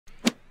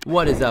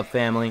What is up,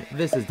 family?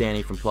 This is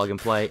Danny from Plug and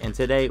Play, and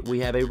today we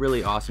have a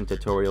really awesome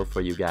tutorial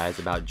for you guys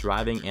about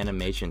driving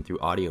animation through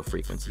audio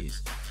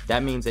frequencies.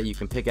 That means that you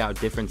can pick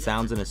out different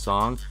sounds in a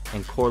song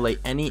and correlate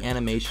any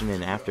animation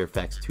in After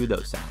Effects to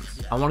those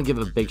sounds. I want to give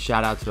a big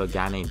shout out to a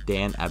guy named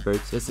Dan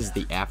Eberts. This is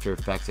the After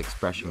Effects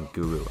expression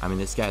guru. I mean,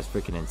 this guy's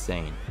freaking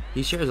insane.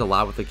 He shares a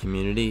lot with the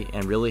community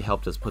and really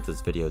helped us put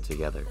this video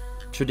together.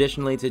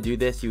 Traditionally, to do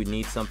this, you would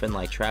need something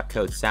like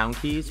Trapcode Sound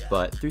Keys,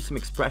 but through some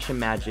expression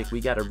magic, we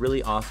got a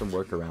really awesome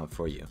workaround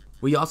for you.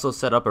 We also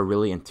set up a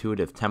really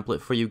intuitive template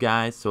for you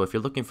guys, so if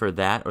you're looking for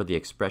that or the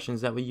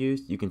expressions that we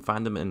used, you can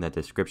find them in the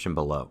description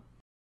below.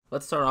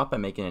 Let's start off by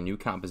making a new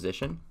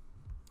composition,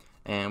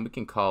 and we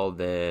can call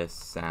this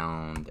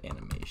sound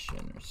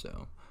animation or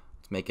so.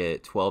 Let's make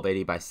it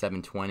 1280 by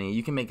 720.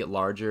 You can make it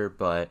larger,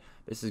 but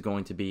this is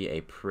going to be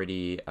a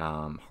pretty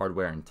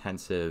hardware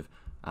intensive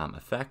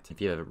effect.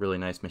 If you have a really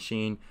nice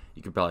machine,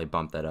 you could probably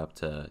bump that up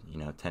to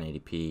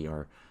 1080p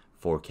or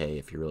 4K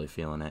if you're really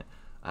feeling it.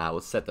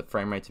 Let's set the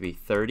frame rate to be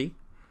 30,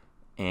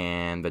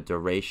 and the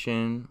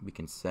duration we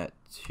can set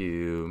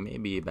to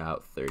maybe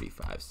about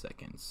 35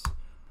 seconds.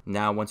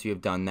 Now once you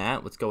have done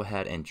that, let's go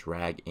ahead and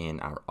drag in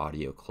our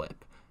audio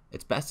clip.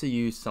 It's best to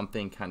use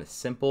something kind of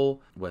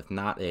simple with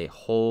not a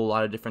whole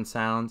lot of different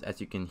sounds, as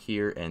you can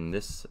hear in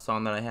this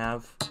song that I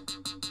have.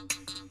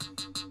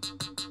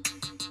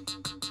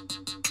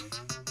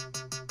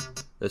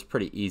 There's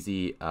pretty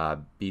easy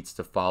beats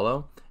to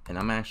follow, and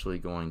I'm actually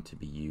going to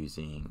be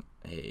using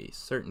a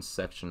certain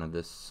section of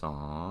this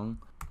song.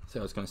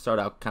 So it's going to start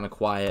out kind of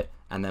quiet,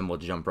 and then we'll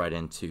jump right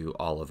into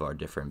all of our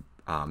different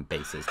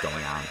basses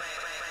going on.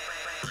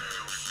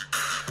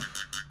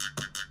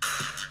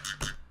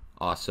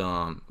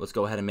 Awesome. Let's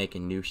go ahead and make a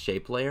new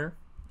shape layer,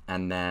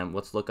 and then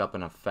let's look up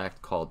an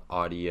effect called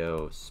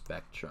audio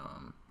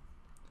spectrum.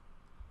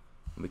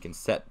 We can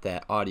set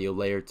that audio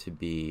layer to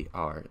be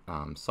our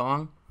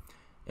song.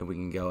 And we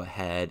can go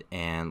ahead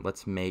and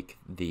let's make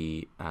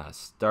the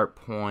start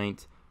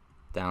point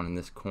down in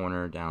this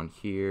corner down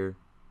here,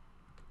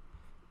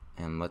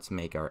 and let's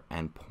make our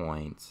end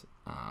point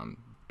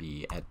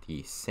be at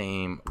the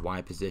same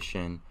Y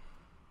position,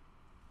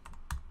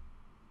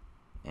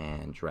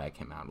 and drag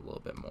him out a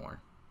little bit more.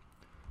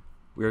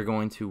 We're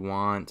going to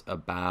want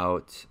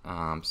about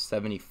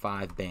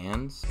 75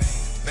 bands.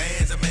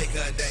 Bands that make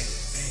a day.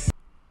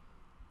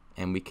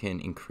 And we can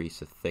increase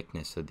the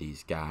thickness of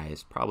these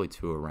guys probably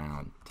to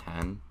around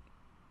 10.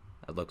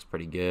 That looks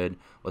pretty good.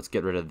 Let's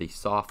get rid of the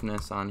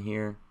softness on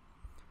here,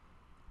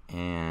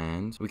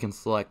 and we can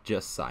select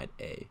just side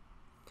A.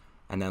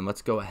 And then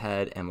let's go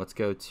ahead and let's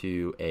go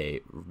to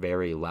a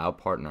very loud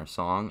part in our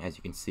song. As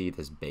you can see,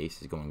 this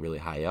bass is going really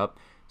high up,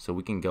 so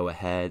we can go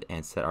ahead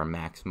and set our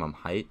maximum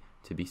height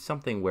to be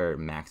something where it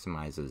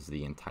maximizes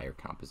the entire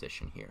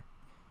composition here.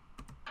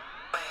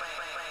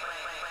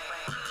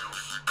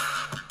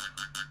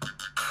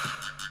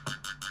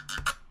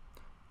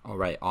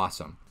 Alright,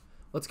 awesome.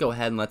 Let's go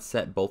ahead and let's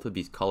set both of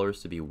these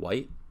colors to be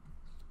white.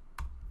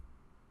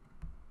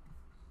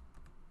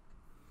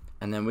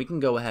 And then we can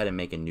go ahead and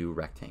make a new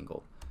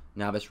rectangle.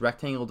 Now this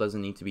rectangle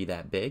doesn't need to be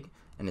that big,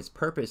 and its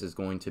purpose is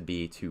going to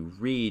be to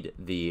read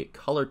the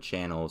color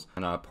channels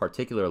on a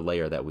particular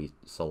layer that we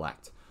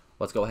select.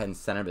 Let's go ahead and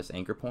center this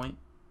anchor point.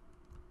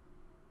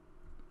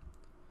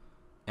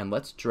 And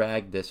let's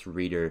drag this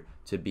reader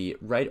to be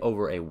right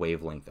over a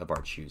wavelength of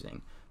our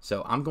choosing.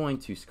 So I'm going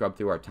to scrub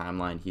through our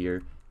timeline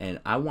here, and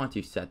I want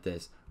to set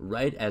this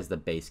right as the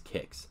bass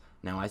kicks.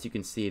 Now as you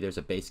can see, there's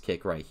a bass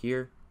kick right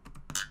here,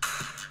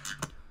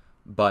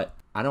 but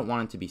I don't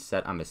want it to be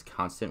set on this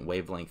constant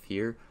wavelength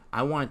here.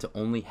 I want it to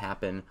only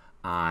happen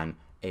on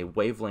a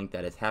wavelength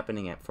that is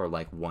happening at for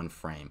like one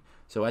frame.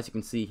 So as you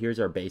can see, here's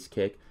our bass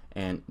kick,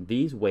 and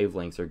these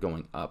wavelengths are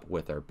going up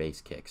with our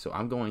bass kick. So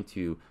I'm going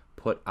to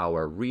put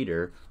our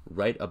reader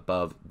right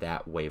above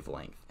that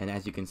wavelength. And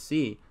as you can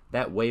see,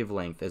 that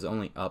wavelength is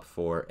only up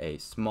for a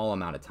small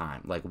amount of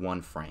time, like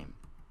one frame.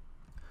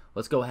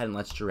 Let's go ahead and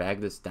let's drag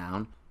this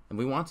down, and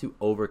we want to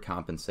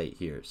overcompensate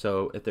here.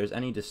 So if there's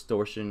any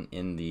distortion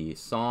in the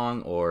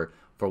song, or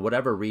for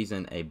whatever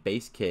reason a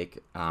bass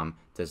kick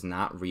does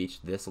not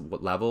reach this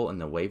level in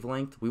the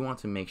wavelength, we want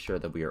to make sure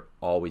that we are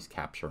always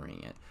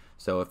capturing it.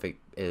 So if it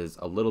is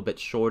a little bit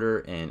shorter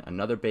in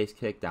another bass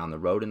kick down the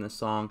road in the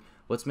song,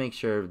 let's make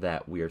sure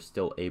that we are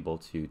still able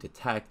to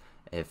detect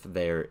if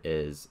there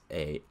is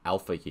a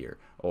alpha here,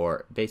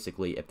 or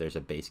basically if there's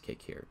a bass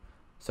kick here.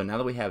 So now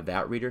that we have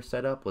that reader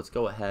set up, let's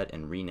go ahead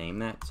and rename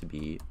that to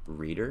be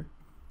reader.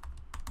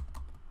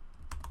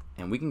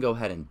 And we can go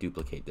ahead and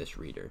duplicate this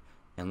reader.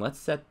 And let's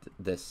set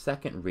the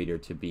second reader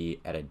to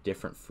be at a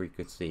different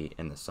frequency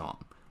in the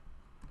song.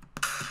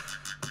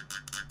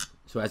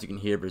 So as you can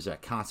hear, there's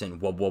that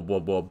constant wub wub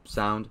wub wub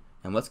sound,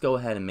 and let's go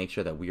ahead and make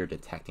sure that we are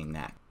detecting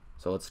that.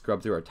 So let's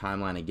scrub through our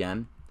timeline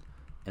again,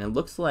 and it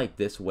looks like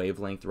this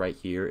wavelength right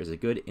here is a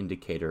good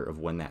indicator of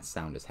when that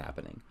sound is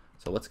happening.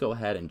 So let's go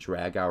ahead and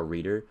drag our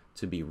reader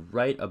to be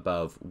right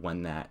above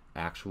when that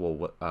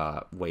actual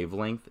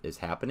wavelength is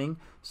happening,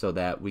 so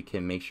that we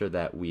can make sure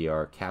that we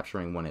are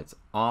capturing when it's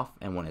off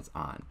and when it's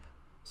on.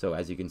 So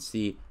as you can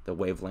see, the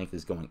wavelength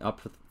is going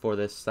up for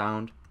this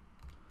sound,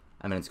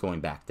 and then it's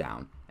going back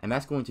down. And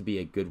that's going to be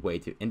a good way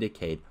to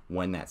indicate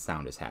when that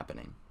sound is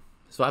happening.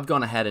 So I've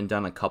gone ahead and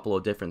done a couple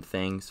of different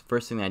things.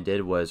 First thing I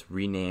did was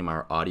rename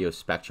our audio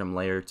spectrum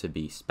layer to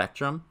be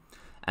spectrum.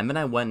 And then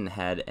I went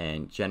ahead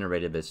and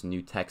generated this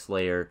new text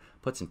layer,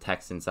 put some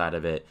text inside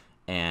of it,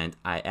 and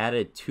I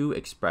added two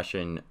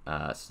expression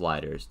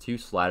sliders, two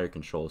slider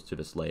controls to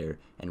this layer,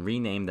 and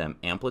renamed them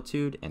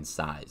Amplitude and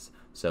Size.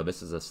 So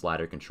this is a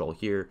slider control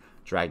here,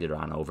 dragged it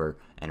on over,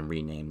 and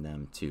renamed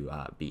them to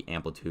be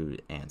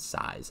Amplitude and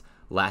Size.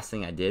 Last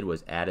thing I did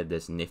was added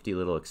this nifty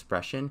little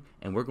expression,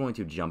 and we're going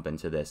to jump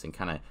into this and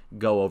kind of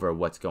go over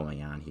what's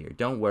going on here.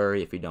 Don't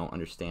worry if you don't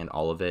understand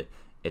all of it.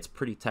 It's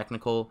pretty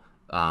technical,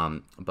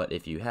 but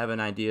if you have an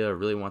idea or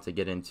really want to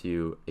get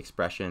into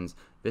expressions,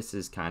 this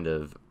is kind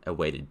of a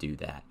way to do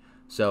that.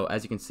 So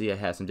as you can see, I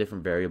have some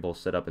different variables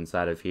set up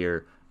inside of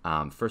here.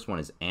 First one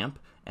is amp,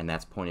 and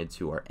that's pointed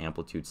to our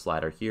amplitude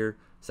slider here.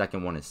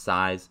 Second one is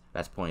size,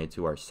 that's pointed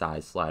to our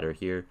size slider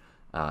here.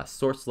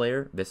 Source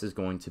layer, this is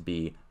going to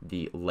be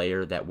the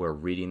layer that we're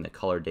reading the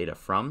color data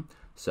from.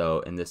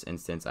 So in this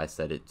instance, I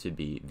set it to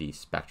be the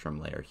spectrum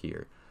layer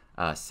here.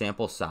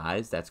 Sample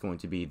size, that's going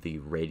to be the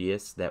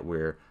radius that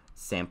we're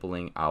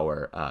sampling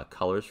our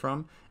colors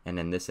from. And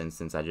in this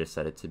instance, I just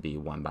set it to be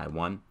 1 by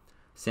 1.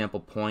 Sample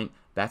point,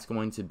 that's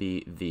going to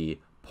be the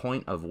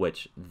point of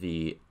which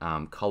the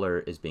color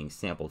is being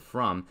sampled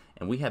from,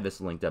 and we have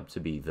this linked up to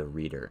be the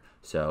reader.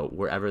 So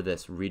wherever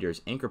this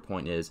reader's anchor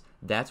point is,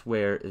 that's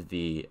where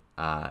the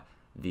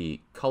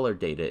color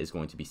data is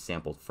going to be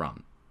sampled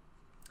from.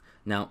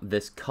 Now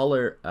this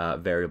color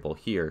variable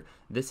here,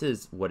 this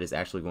is what is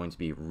actually going to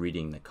be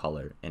reading the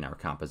color in our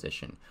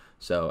composition.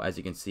 So as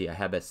you can see, I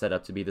have it set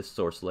up to be the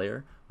source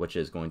layer, which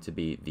is going to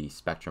be the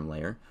spectrum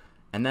layer.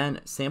 And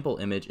then sample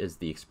image is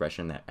the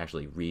expression that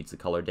actually reads the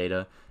color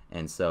data.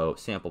 And so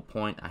sample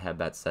point, I have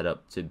that set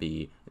up to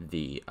be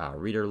the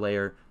reader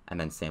layer. And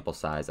then sample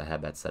size, I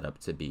have that set up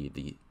to be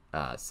the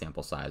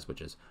sample size,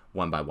 which is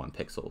 1 by 1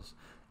 pixels.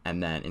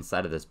 And then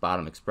inside of this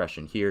bottom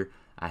expression here,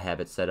 I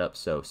have it set up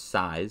so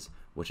size,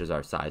 which is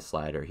our size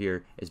slider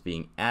here, is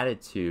being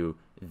added to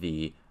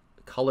the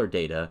color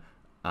data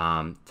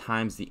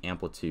times the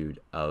amplitude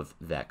of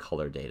that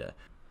color data.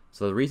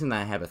 So the reason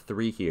that I have a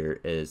 3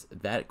 here is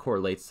that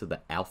correlates to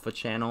the alpha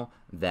channel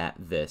that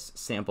this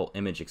sample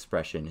image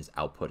expression is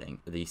outputting.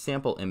 The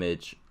sample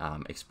image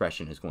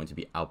expression is going to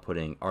be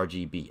outputting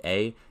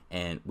RGBA,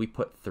 and we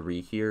put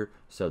 3 here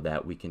so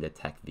that we can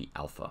detect the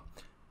alpha.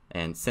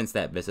 And since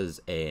that this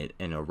is an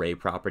array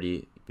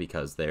property,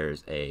 because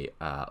there's a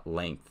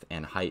length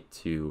and height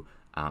to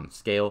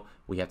scale,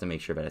 we have to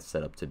make sure that it's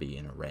set up to be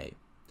an array.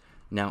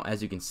 Now,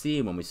 as you can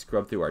see, when we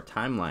scrub through our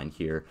timeline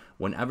here,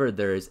 whenever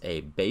there is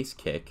a bass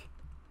kick,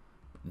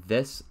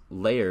 this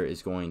layer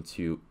is going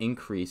to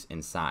increase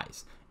in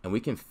size. And we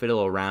can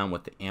fiddle around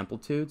with the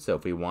amplitude. So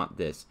if we want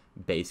this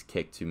bass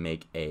kick to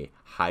make a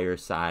higher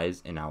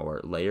size in our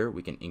layer,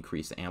 we can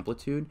increase the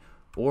amplitude.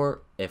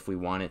 Or if we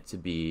want it to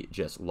be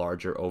just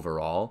larger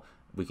overall,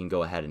 we can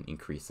go ahead and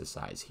increase the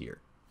size here.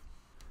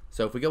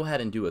 So if we go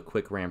ahead and do a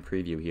quick RAM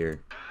preview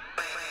here,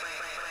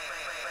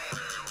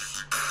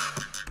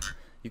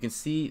 you can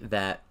see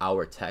that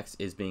our text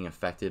is being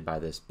affected by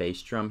this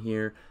bass drum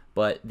here,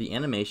 but the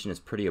animation is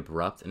pretty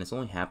abrupt and it's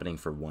only happening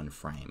for 1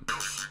 frame.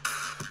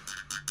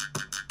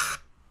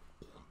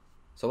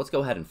 So let's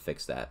go ahead and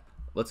fix that.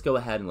 Let's go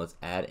ahead and let's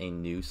add a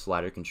new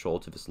slider control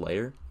to this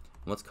layer,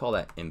 and let's call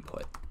that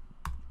input.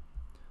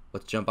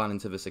 Let's jump on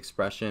into this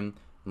expression,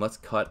 and let's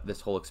cut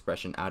this whole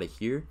expression out of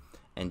here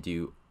and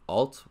do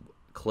Alt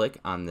click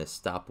on this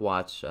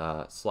stopwatch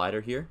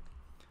slider here,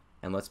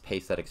 and let's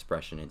paste that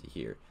expression into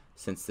here.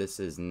 Since this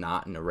is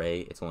not an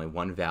array, it's only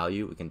 1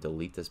 value, we can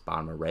delete this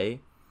bottom array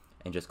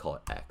and just call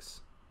it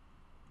X.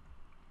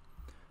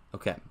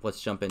 Okay,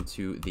 let's jump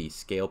into the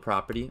scale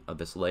property of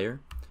this layer.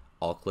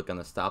 I'll click on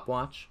the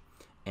stopwatch,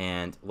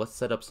 and let's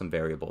set up some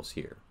variables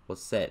here.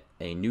 Let's set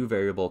a new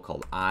variable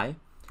called I,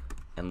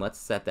 and let's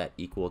set that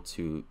equal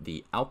to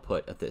the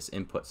output of this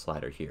input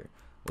slider here.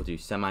 We'll do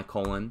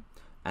semicolon,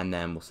 and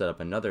then we'll set up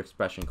another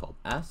expression called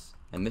S,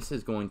 and this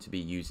is going to be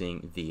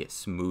using the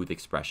smooth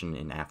expression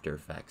in After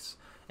Effects.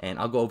 And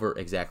I'll go over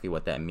exactly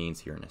what that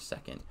means here in a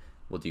second.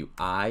 We'll do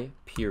I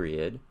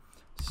period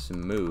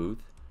smooth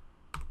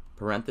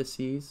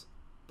parentheses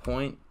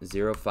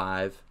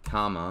 0.05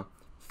 comma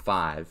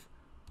 5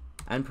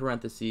 and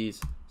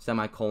parentheses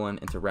semicolon,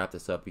 and to wrap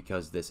this up,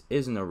 because this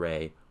is an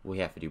array, we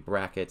have to do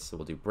brackets. So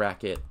we'll do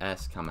bracket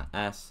S comma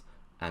S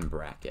and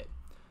bracket.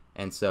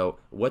 And so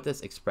what this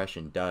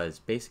expression does,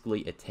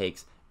 basically it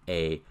takes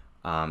a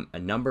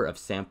number of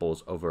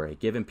samples over a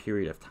given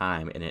period of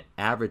time, and it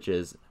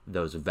averages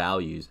those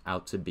values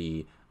out to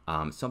be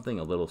something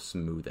a little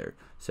smoother.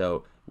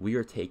 So we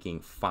are taking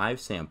 5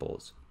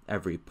 samples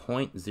every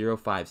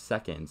 0.05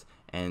 seconds,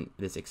 and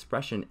this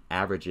expression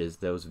averages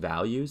those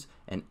values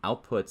and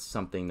outputs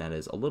something that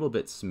is a little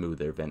bit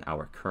smoother than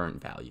our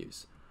current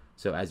values.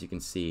 So as you can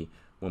see,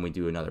 when we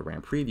do another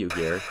RAM preview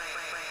here,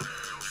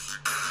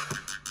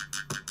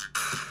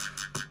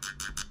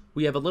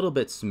 we have a little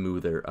bit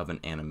smoother of an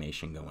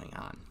animation going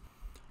on.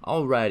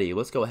 Alrighty,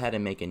 let's go ahead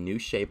and make a new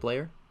shape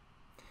layer.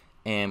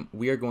 And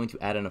we are going to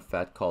add an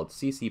effect called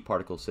CC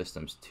Particle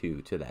Systems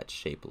 2 to that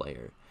shape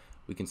layer.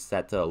 We can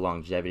set the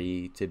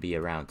longevity to be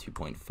around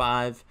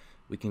 2.5.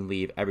 We can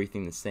leave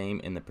everything the same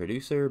in the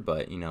producer,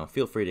 but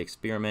feel free to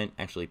experiment.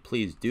 Actually,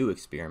 please do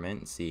experiment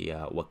and see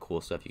what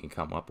cool stuff you can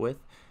come up with.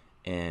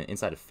 And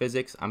inside of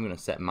physics, I'm going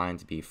to set mine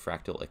to be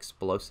fractal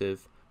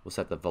explosive. We'll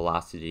set the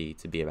velocity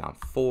to be about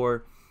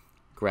 4,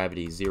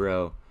 gravity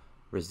 0,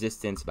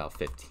 resistance about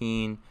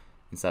 15.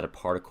 Inside of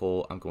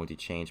particle, I'm going to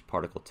change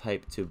particle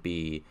type to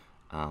be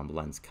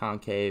lens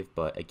concave,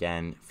 but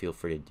again, feel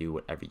free to do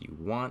whatever you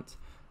want.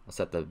 I'll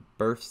set the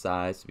birth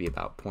size to be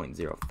about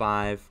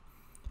 0.05,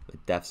 the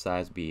depth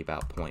size be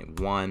about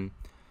 0.1,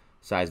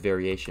 size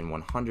variation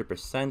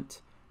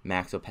 100%,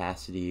 max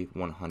opacity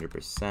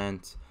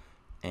 100%,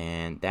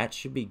 and that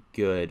should be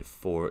good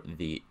for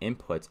the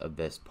inputs of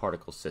this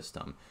particle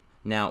system.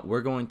 Now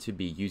we're going to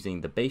be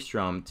using the bass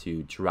drum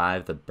to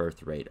drive the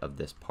birth rate of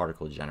this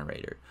particle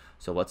generator.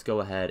 So let's go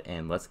ahead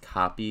and let's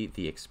copy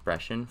the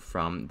expression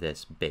from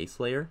this bass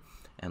layer,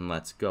 and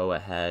let's go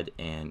ahead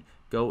and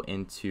go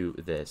into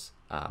this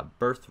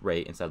birth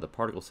rate inside of the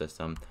particle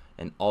system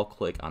and alt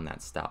click on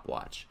that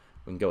stopwatch.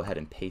 We can go ahead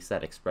and paste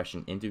that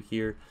expression into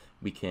here.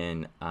 We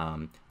can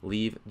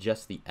leave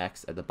just the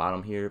X at the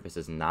bottom here. This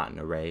is not an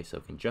array, so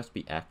it can just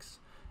be X.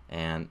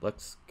 And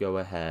let's go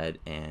ahead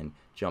and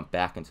jump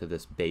back into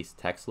this base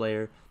text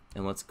layer,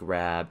 and let's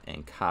grab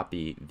and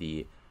copy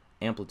the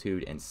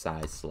amplitude and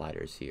size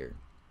sliders here.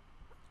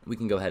 We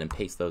can go ahead and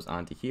paste those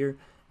onto here,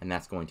 and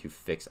that's going to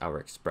fix our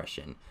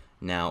expression.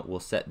 Now we'll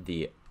set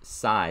the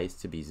size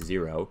to be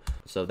 0,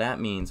 so that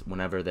means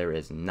whenever there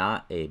is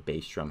not a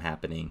bass drum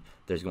happening,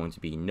 there's going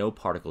to be no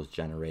particles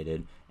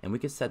generated, and we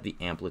can set the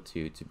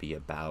amplitude to be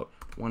about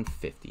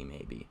 150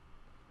 maybe.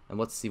 And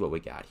let's see what we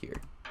got here.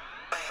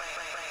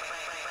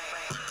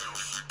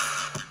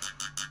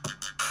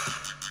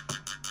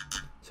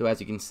 So as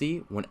you can see,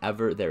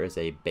 whenever there is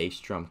a bass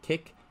drum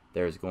kick,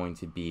 there's going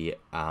to be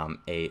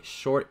a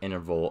short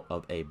interval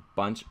of a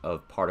bunch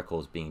of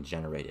particles being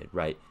generated,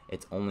 right?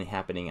 It's only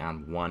happening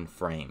on one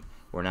frame.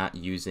 We're not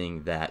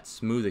using that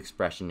smooth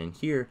expression in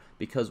here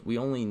because we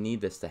only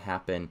need this to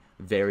happen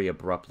very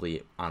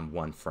abruptly on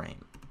one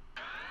frame.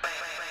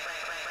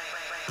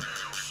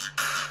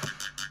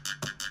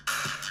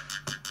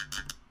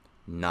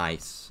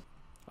 Nice.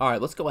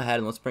 Alright, let's go ahead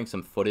and let's bring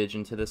some footage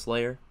into this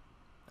layer.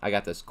 I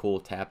got this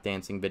cool tap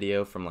dancing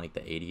video from like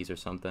the 80s or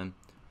something.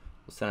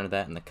 We'll center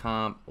that in the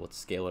comp. Let's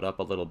scale it up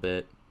a little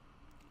bit.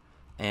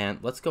 And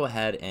let's go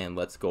ahead and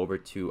let's go over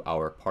to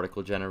our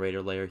particle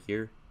generator layer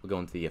here. We'll go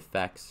into the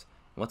effects.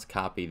 And let's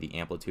copy the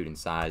amplitude and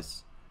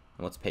size.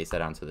 And let's paste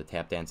that onto the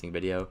tap dancing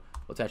video.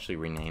 Let's actually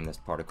rename this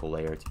particle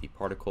layer to be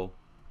particle.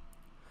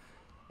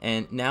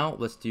 And now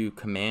let's do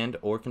Command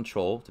or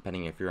Control,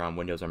 depending if you're on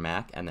Windows or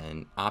Mac, and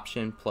then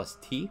Option plus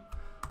T.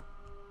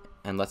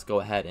 And let's go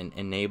ahead and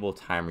enable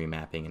time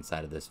remapping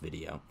inside of this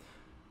video.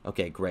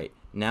 Okay, great.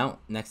 Now,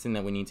 next thing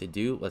that we need to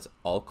do, let's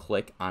alt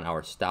click on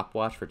our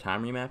stopwatch for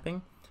time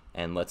remapping,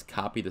 and let's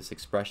copy this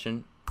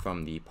expression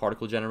from the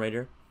particle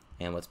generator,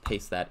 and let's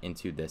paste that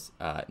into this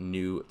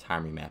new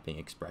time remapping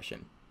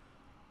expression.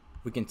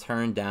 We can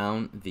turn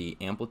down the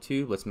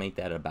amplitude. Let's make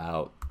that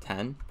about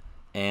 10.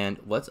 And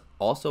let's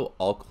also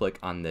alt click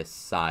on this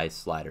size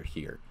slider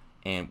here.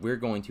 And we're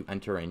going to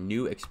enter a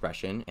new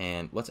expression,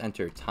 and let's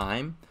enter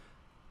time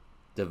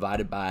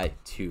divided by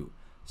 2.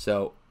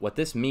 So what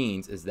this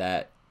means is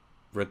that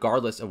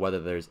regardless of whether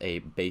there's a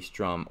bass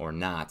drum or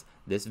not,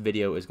 this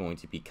video is going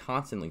to be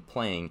constantly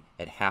playing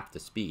at half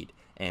the speed.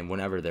 And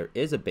whenever there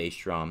is a bass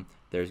drum,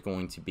 there's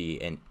going to be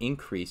an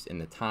increase in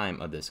the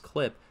time of this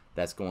clip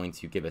that's going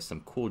to give us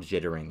some cool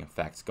jittering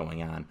effects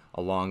going on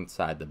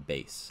alongside the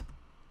bass.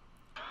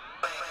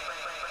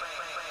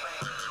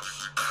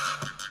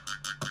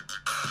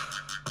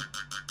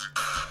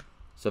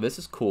 So this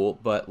is cool,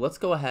 but let's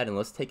go ahead and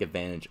let's take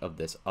advantage of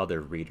this other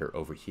reader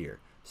over here.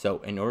 So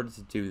in order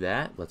to do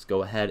that, let's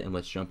go ahead and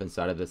let's jump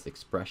inside of this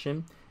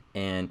expression.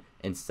 And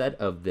instead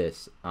of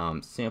this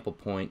sample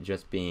point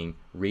just being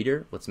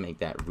reader, let's make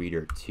that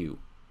reader 2.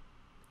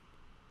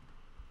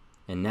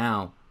 And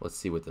now let's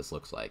see what this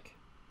looks like.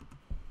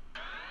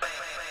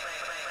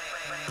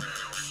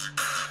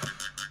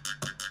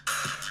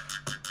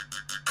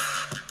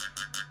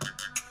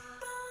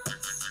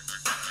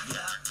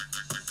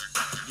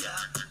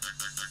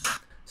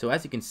 So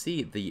as you can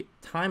see, the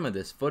time of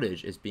this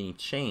footage is being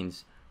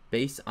changed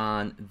based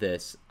on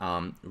this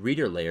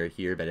reader layer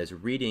here that is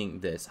reading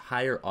this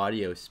higher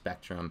audio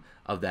spectrum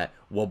of that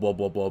wob wob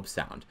wob wob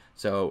sound.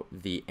 So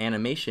the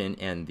animation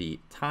and the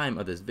time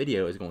of this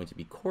video is going to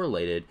be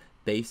correlated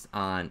based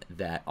on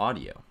that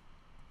audio.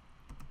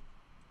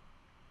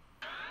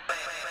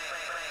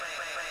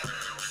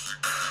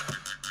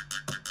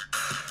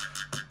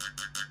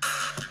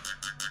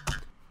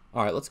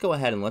 Alright, let's go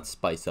ahead and let's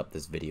spice up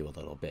this video a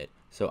little bit.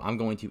 So I'm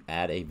going to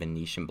add a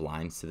Venetian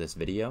blinds to this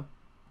video.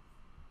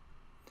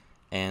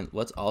 And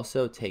let's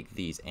also take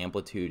these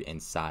amplitude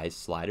and size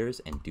sliders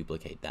and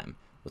duplicate them.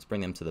 Let's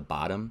bring them to the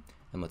bottom,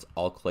 and let's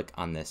all click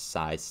on this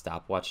size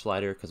stopwatch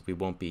slider because we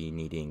won't be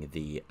needing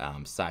the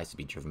size to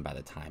be driven by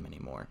the time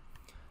anymore.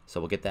 So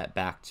we'll get that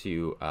back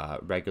to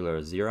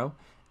regular 0,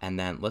 and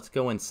then let's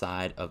go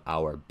inside of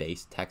our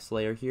base text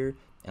layer here,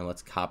 and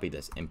let's copy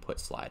this input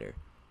slider.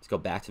 Let's go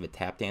back to the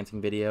tap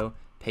dancing video,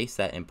 paste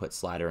that input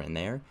slider in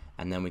there,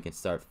 and then we can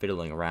start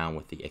fiddling around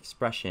with the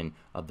expression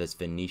of this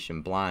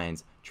Venetian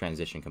blinds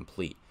transition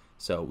complete.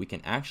 So we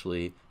can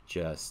actually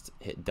just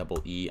hit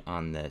double E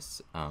on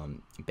this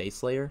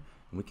base layer,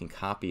 and we can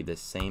copy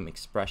this same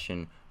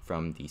expression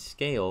from the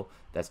scale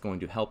that's going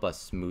to help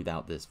us smooth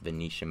out this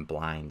Venetian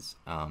blinds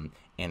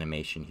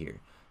animation here.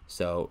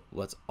 So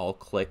let's all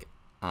click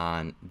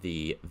on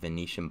the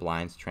Venetian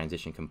blinds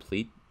transition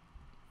complete,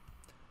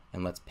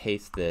 and let's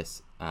paste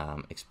this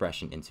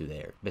expression into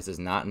there. This is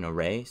not an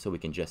array, so we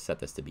can just set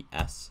this to be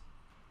S.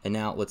 And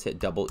now let's hit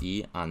double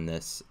E on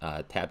this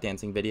tap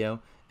dancing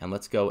video, and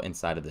let's go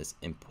inside of this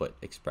input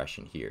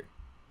expression here.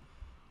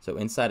 So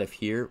inside of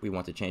here, we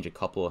want to change a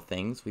couple of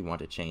things. We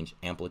want to change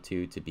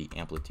amplitude to be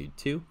amplitude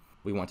 2.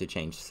 We want to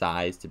change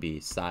size to be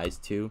size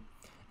 2.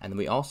 And then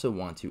we also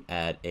want to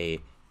add a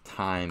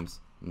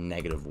times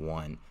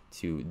 -1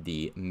 to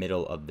the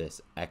middle of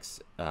this X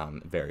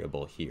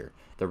variable here.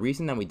 The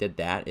reason that we did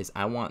that is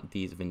I want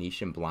these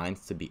Venetian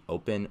blinds to be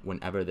open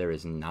whenever there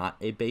is not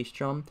a bass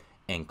drum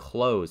and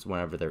closed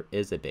whenever there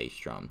is a bass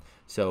drum.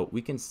 So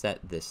we can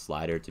set this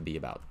slider to be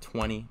about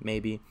 20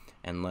 maybe,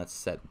 and let's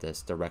set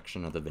this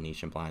direction of the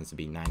Venetian blinds to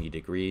be 90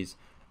 degrees.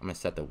 I'm going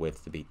to set the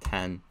width to be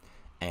 10,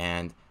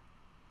 and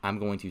I'm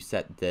going to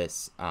set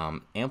this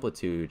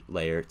amplitude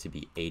layer to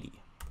be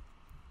 80.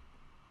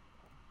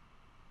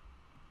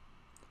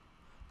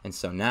 And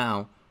so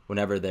now,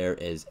 whenever there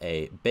is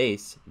a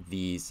bass,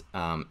 these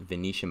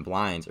Venetian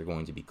blinds are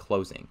going to be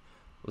closing.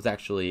 Let's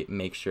actually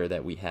make sure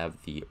that we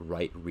have the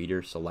right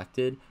reader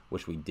selected,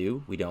 which we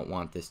do. We don't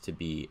want this to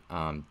be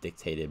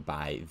dictated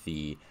by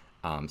the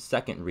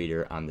second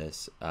reader on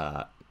this,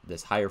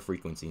 this higher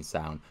frequency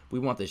sound. We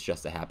want this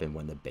just to happen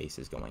when the bass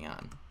is going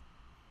on.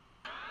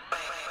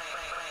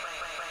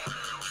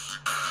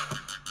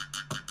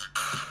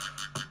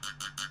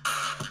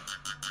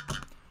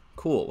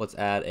 Cool, let's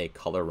add a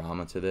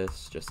colorama to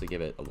this just to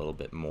give it a little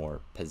bit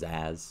more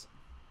pizzazz.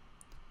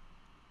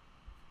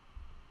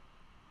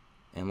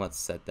 And let's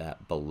set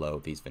that below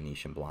these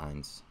Venetian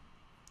blinds.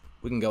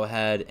 We can go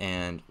ahead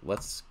and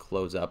let's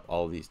close up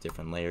all these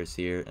different layers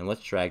here, and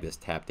let's drag this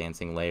tap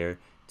dancing layer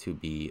to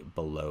be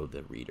below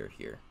the reader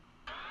here.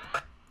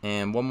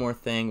 And one more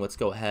thing, let's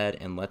go ahead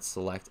and let's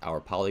select our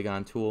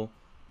polygon tool.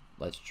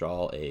 Let's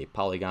draw a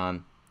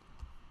polygon.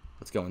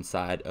 Let's go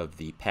inside of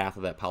the path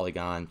of that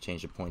polygon,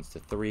 change the points to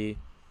 3.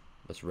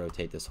 Let's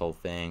rotate this whole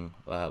thing.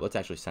 Let's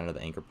actually center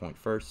the anchor point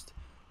first.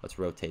 Let's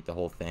rotate the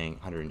whole thing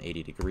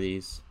 180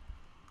 degrees.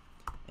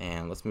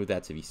 And let's move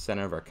that to the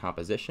center of our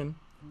composition.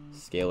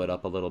 Scale it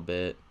up a little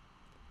bit.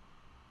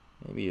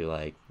 Maybe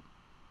like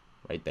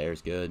right there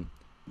is good.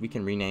 We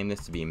can rename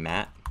this to be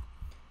matte.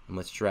 And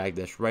let's drag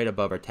this right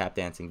above our tap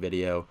dancing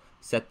video.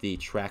 Set the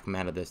track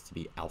matte of this to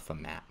be alpha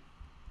matte.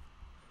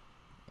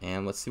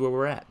 And let's see where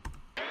we're at.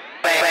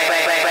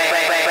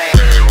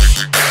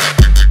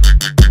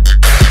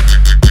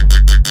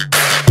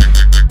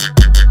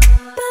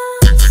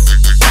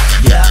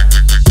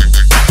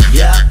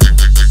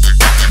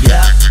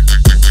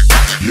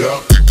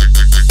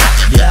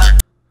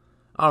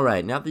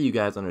 Alright, now that you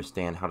guys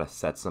understand how to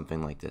set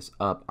something like this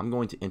up, I'm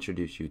going to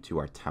introduce you to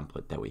our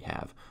template that we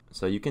have.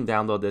 So you can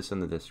download this in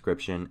the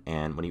description,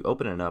 and when you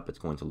open it up, it's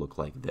going to look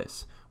like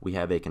this. We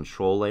have a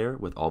control layer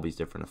with all these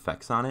different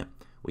effects on it.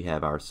 We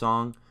have our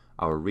song,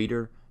 our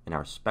reader, and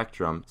our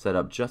spectrum set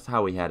up just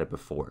how we had it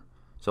before.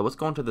 So let's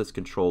go into this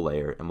control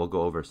layer and we'll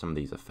go over some of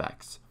these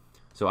effects.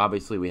 So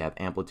obviously we have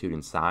amplitude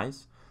and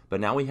size, but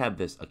now we have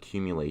this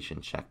accumulation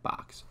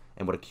checkbox.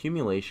 And what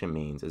accumulation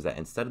means is that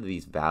instead of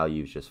these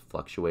values just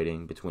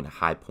fluctuating between a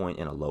high point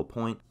and a low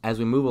point, as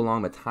we move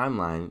along the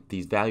timeline,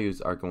 these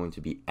values are going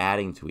to be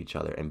adding to each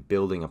other and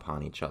building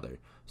upon each other.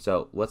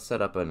 So let's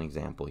set up an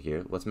example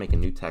here. Let's make a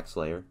new text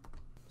layer,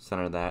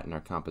 center that in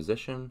our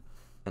composition,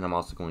 and I'm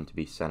also going to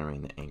be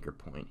centering the anchor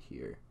point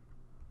here.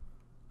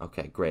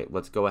 Okay, great.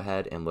 Let's go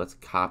ahead and let's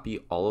copy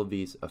all of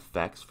these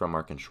effects from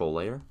our control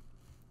layer,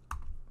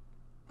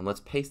 and let's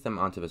paste them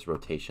onto this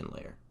rotation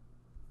layer.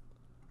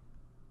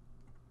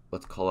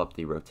 Let's call up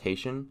the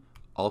rotation,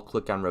 I'll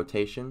click on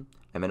rotation,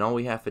 and then all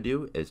we have to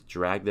do is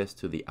drag this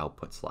to the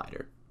output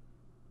slider.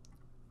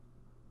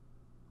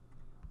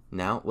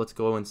 Now let's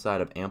go inside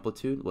of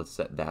amplitude. Let's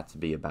set that to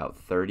be about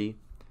 30.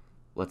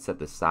 Let's set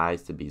the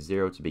size to be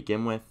 0 to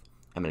begin with,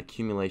 and then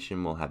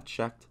accumulation we'll have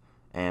checked,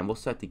 and we'll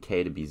set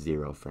decay to be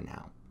 0 for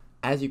now.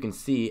 As you can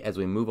see, as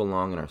we move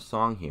along in our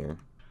song here,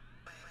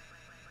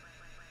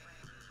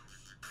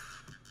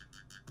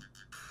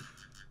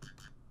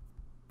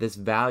 this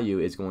value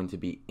is going to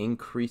be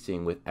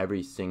increasing with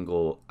every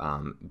single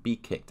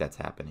beat kick that's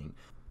happening.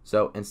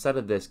 So instead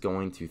of this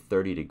going to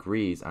 30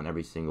 degrees on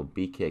every single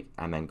beat kick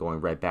and then going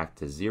right back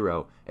to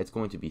 0, it's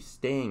going to be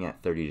staying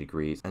at 30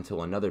 degrees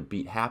until another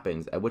beat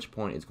happens, at which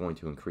point it's going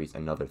to increase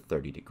another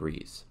 30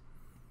 degrees.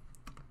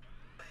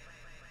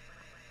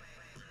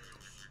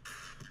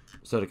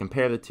 So to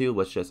compare the two,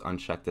 let's just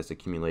uncheck this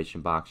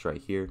accumulation box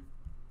right here.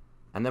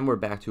 And then we're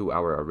back to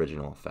our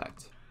original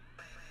effect.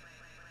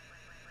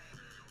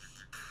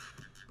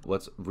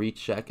 Let's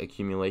recheck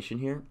accumulation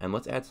here, and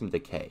let's add some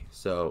decay.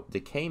 So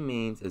decay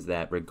means is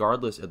that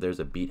regardless if there's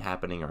a beat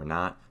happening or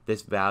not,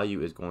 this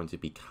value is going to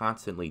be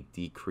constantly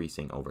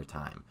decreasing over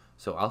time.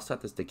 So I'll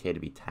set this decay to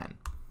be 10.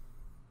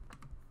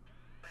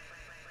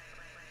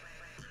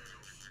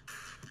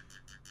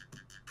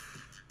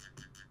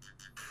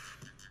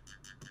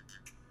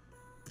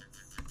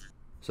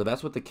 So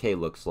that's what decay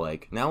looks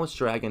like. Now let's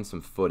drag in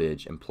some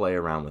footage and play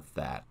around with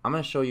that. I'm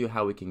going to show you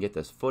how we can get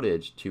this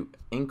footage to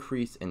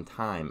increase in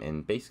time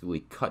and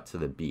basically cut to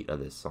the beat of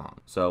this song.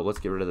 So let's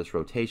get rid of this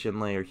rotation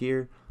layer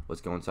here.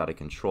 Let's go inside of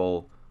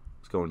control.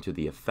 Let's go into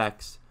the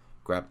effects,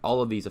 grab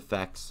all of these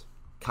effects,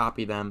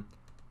 copy them,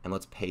 and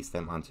let's paste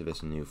them onto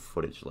this new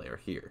footage layer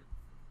here.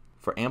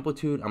 For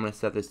amplitude, I'm going to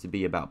set this to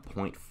be about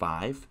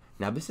 0.5.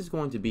 Now this is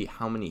going to be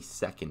how many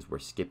seconds we're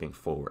skipping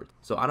forward.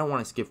 So I don't want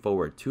to skip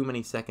forward too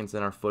many seconds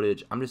in our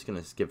footage. I'm just going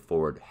to skip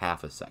forward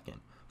half a second.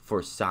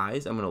 For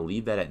size, I'm going to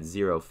leave that at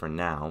 0 for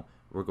now.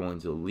 We're going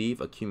to leave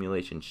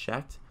accumulation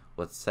checked.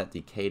 Let's set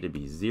decay to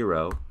be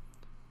 0.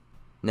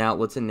 Now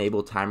let's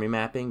enable time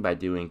remapping by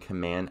doing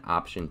Command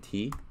Option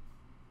T.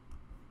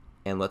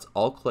 And let's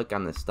all click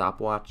on the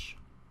stopwatch,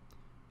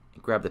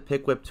 grab the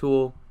pick whip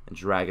tool, and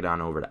drag it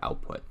on over to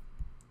output.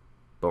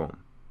 Boom.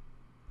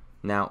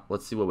 Now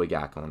let's see what we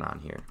got going on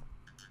here.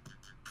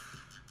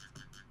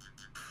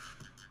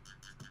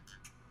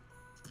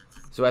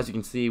 So as you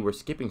can see, we're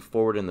skipping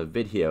forward in the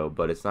video,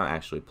 but it's not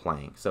actually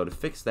playing. So to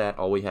fix that,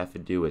 all we have to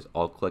do is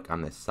all click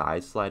on the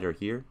size slider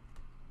here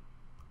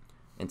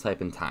and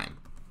type in time.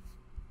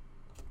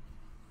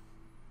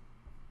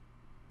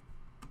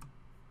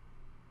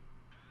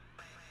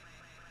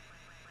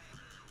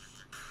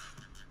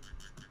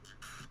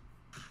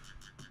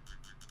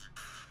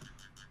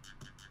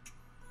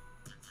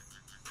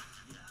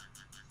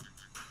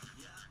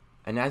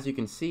 And as you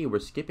can see, we're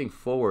skipping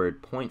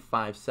forward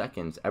 0.5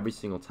 seconds every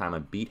single time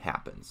a beat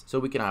happens. So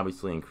we can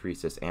obviously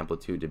increase this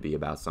amplitude to be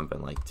about something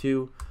like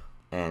 2.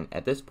 And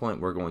at this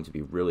point, we're going to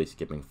be really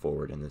skipping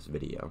forward in this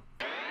video.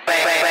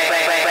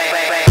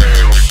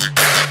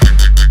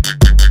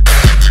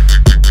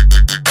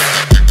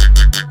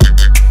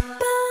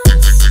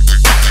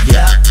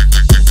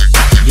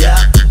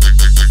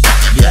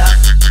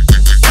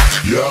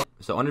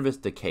 So under this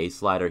decay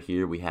slider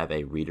here, we have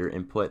a reader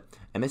input,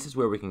 and this is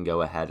where we can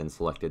go ahead and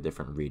select a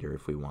different reader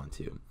if we want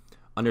to.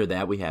 Under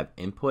that, we have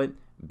input,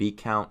 beat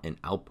count, and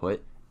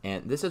output,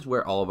 and this is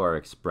where all of our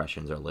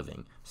expressions are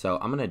living. So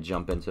I'm going to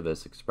jump into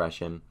this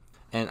expression,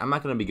 and I'm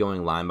not going to be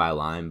going line by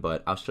line,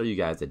 but I'll show you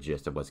guys the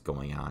gist of what's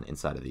going on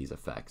inside of these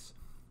effects.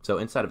 So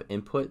inside of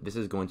input, this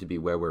is going to be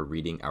where we're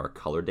reading our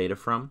color data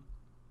from.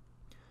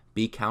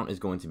 Beat count is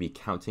going to be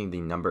counting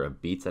the number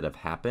of beats that have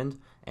happened,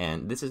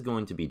 and this is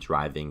going to be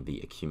driving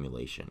the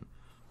accumulation.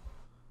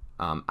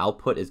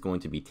 Output is going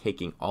to be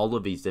taking all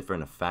of these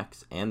different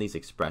effects and these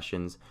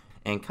expressions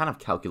and kind of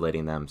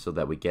calculating them so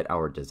that we get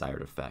our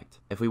desired effect.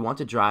 If we want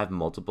to drive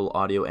multiple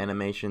audio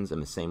animations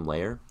in the same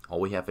layer, all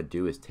we have to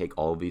do is take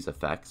all of these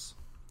effects,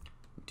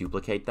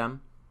 duplicate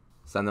them,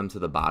 send them to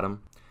the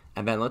bottom,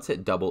 and then let's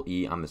hit double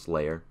E on this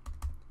layer,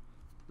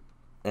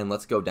 and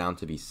let's go down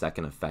to the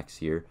second effects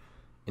here.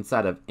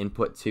 Inside of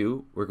input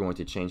 2, we're going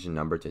to change the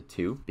number to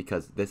 2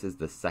 because this is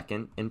the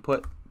second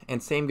input.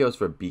 And same goes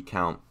for beat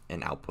count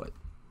and output.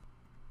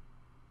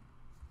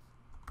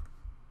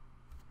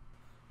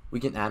 We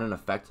can add an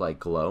effect like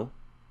glow.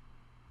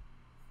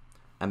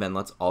 And then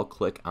let's all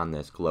click on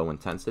this glow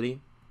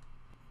intensity.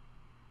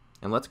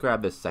 And let's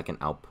grab this second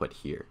output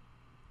here.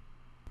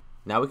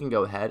 Now we can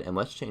go ahead and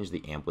let's change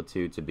the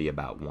amplitude to be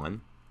about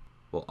 1.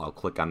 We'll all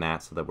click on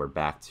that so that we're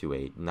back to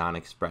a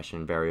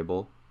non-expression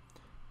variable.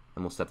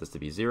 And we'll set this to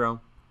be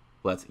 0.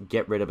 Let's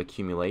get rid of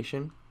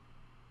accumulation.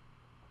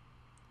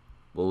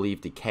 We'll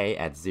leave decay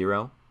at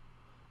 0.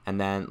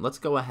 And then let's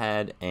go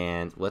ahead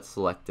and let's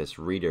select this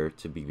reader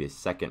to be the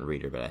second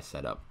reader that I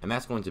set up. And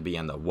that's going to be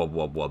on the wub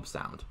wub wub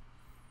sound.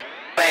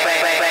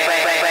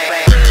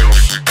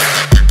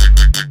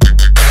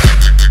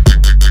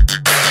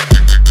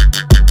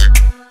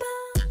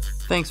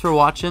 Thanks for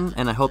watching,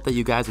 and I hope that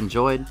you guys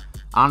enjoyed.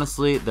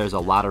 Honestly, there's a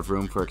lot of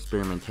room for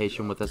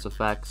experimentation with this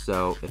effect,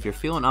 so if you're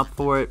feeling up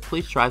for it,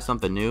 please try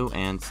something new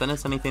and send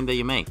us anything that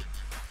you make.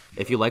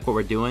 If you like what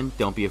we're doing,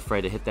 don't be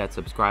afraid to hit that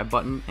subscribe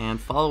button and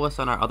follow us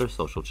on our other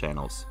social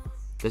channels.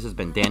 This has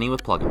been Danny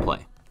with Plug and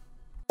Play.